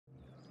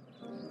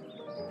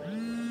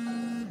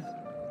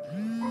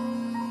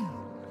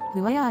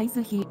Where is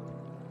he?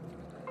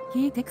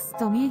 He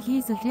texts me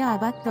he's here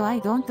but I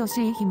don't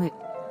see him.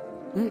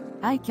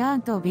 I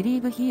can't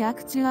believe he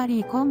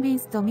actually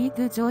convinced me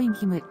to join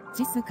him.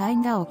 This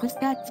kinda awkward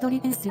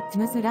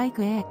seems like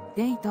a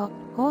date.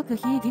 Hope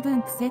he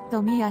didn't set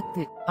me up.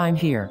 I'm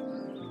here.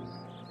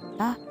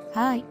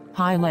 Hi.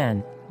 Hi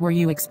Len, were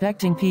you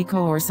expecting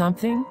Piko or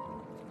something?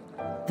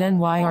 Then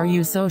why are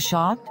you so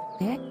shocked?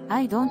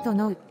 I don't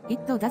know.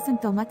 It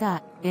doesn't matter.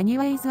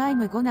 Anyways,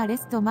 I'm gonna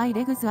rest my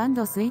legs and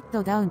sit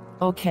down.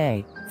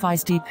 Okay,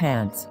 feisty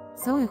pants.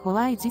 So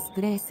why this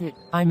place?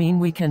 I mean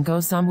we can go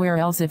somewhere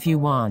else if you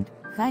want.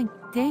 Fine,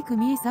 take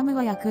me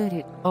somewhere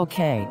cool.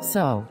 Okay,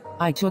 so,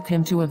 I took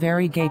him to a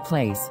very gay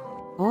place.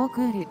 Oh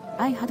cool,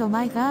 I had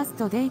my first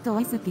date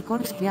with Piko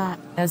here.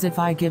 As if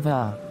I give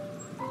a...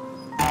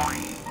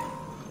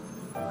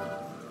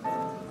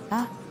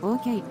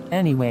 Okay.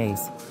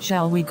 Anyways,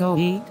 shall we go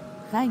eat?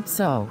 Fine.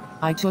 So,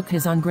 I took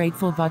his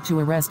ungrateful butt to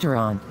a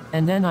restaurant,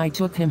 and then I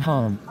took him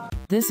home.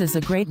 This is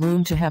a great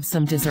room to have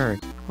some dessert.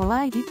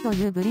 Why did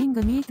you bring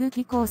me to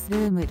Piko's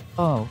room?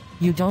 Oh,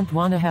 you don't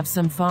wanna have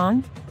some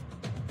fun?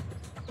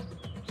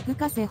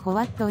 Fukase,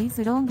 what is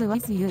wrong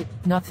with you?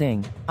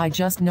 Nothing. I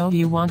just know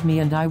you want me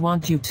and I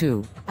want you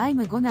too.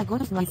 I'm gonna go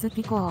with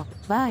Piko.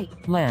 Bye.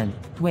 Len,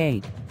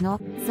 wait. No,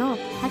 so,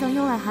 had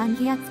your hand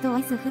act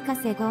with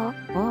Fukase go?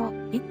 Oh,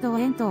 it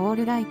went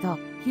alright.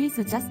 He's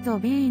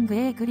just being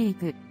a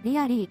creep.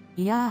 Really?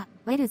 Yeah.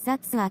 Well,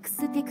 that's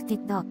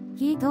expected.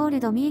 He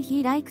told me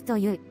he liked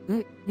you.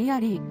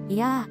 Really?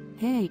 Yeah.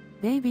 Hey,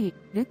 baby,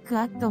 look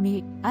at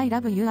me. I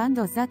love you and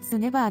that's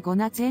never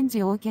gonna change,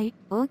 okay?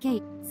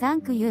 Okay.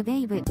 Thank you,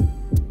 babe.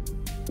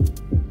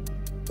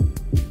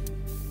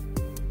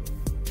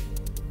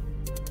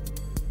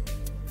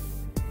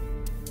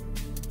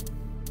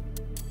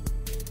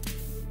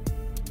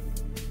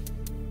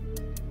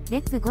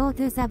 Let's go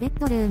to the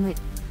bedroom.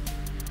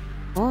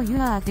 Oh, you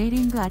are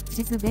feeling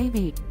anxious,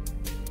 baby.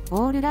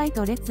 Alright,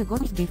 let's go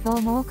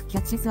before Moke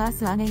catches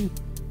us again.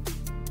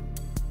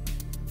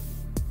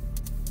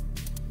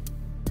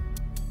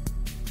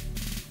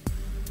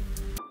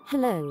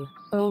 Hello.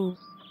 Oh.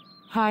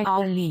 Hi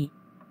Ali.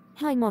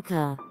 Hi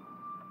Moka.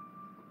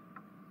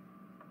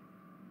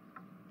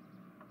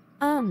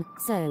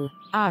 So.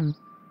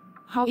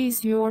 How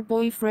is your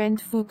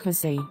boyfriend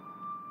Fukase?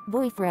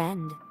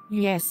 Boyfriend?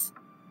 Yes.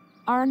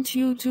 Aren't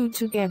you two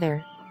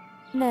together?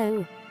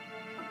 No.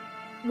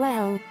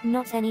 Well,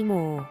 not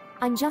anymore.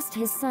 I'm just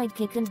his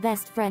sidekick and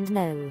best friend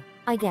no,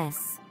 I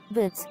guess.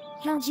 But,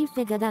 how'd you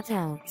figure that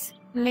out?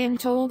 Len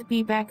told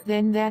me back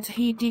then that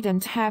he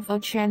didn't have a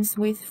chance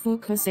with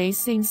Fukase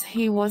since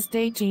he was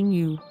dating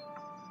you.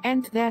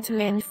 And that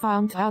Len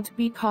found out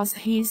because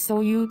he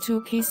saw you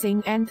two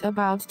kissing and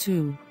about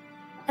to.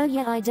 Oh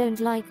yeah, I don't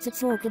like to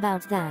talk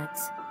about that.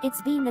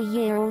 It's been a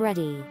year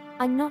already.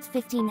 I'm not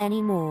 15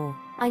 anymore.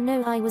 I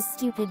know I was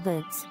stupid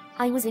but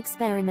I was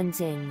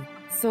experimenting.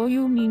 So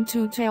you mean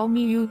to tell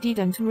me you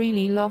didn't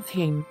really love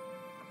him?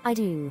 I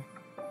do.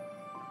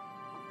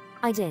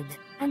 I did.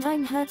 And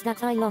I'm hurt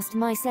that I lost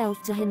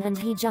myself to him and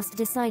he just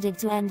decided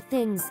to end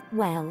things.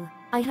 Well,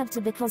 I had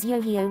to because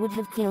Yohio would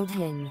have killed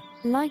him.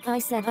 Like I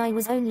said, I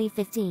was only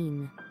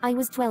 15. I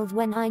was 12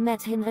 when I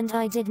met him and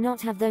I did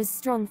not have those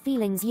strong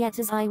feelings yet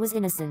as I was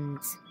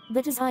innocent.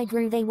 But as I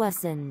grew they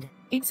worsened.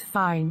 It's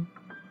fine.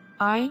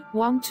 I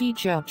won't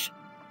judge.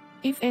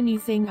 If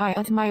anything, I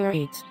admire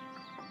it.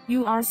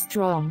 You are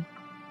strong.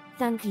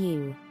 Thank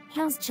you.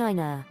 How's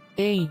China?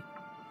 Hey.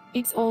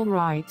 It's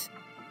alright.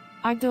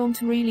 I don't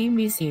really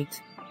miss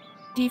it.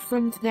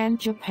 Different than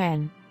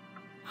Japan.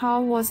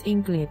 How was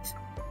England?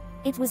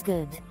 It was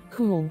good.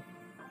 Cool.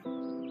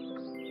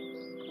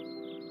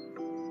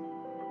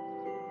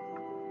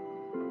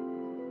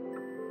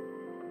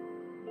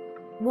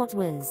 What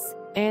was?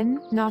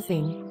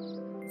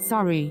 Nothing.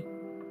 Sorry.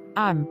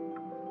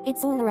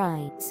 It's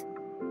alright.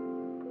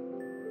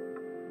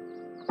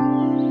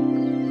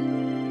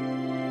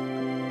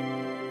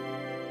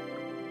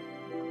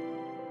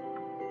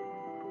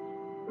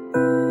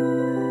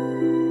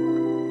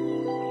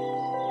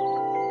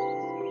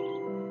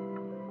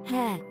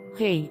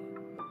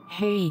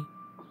 Hey.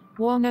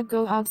 Wanna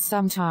go out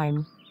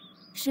sometime?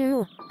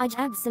 Sure, I'd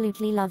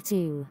absolutely love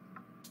to.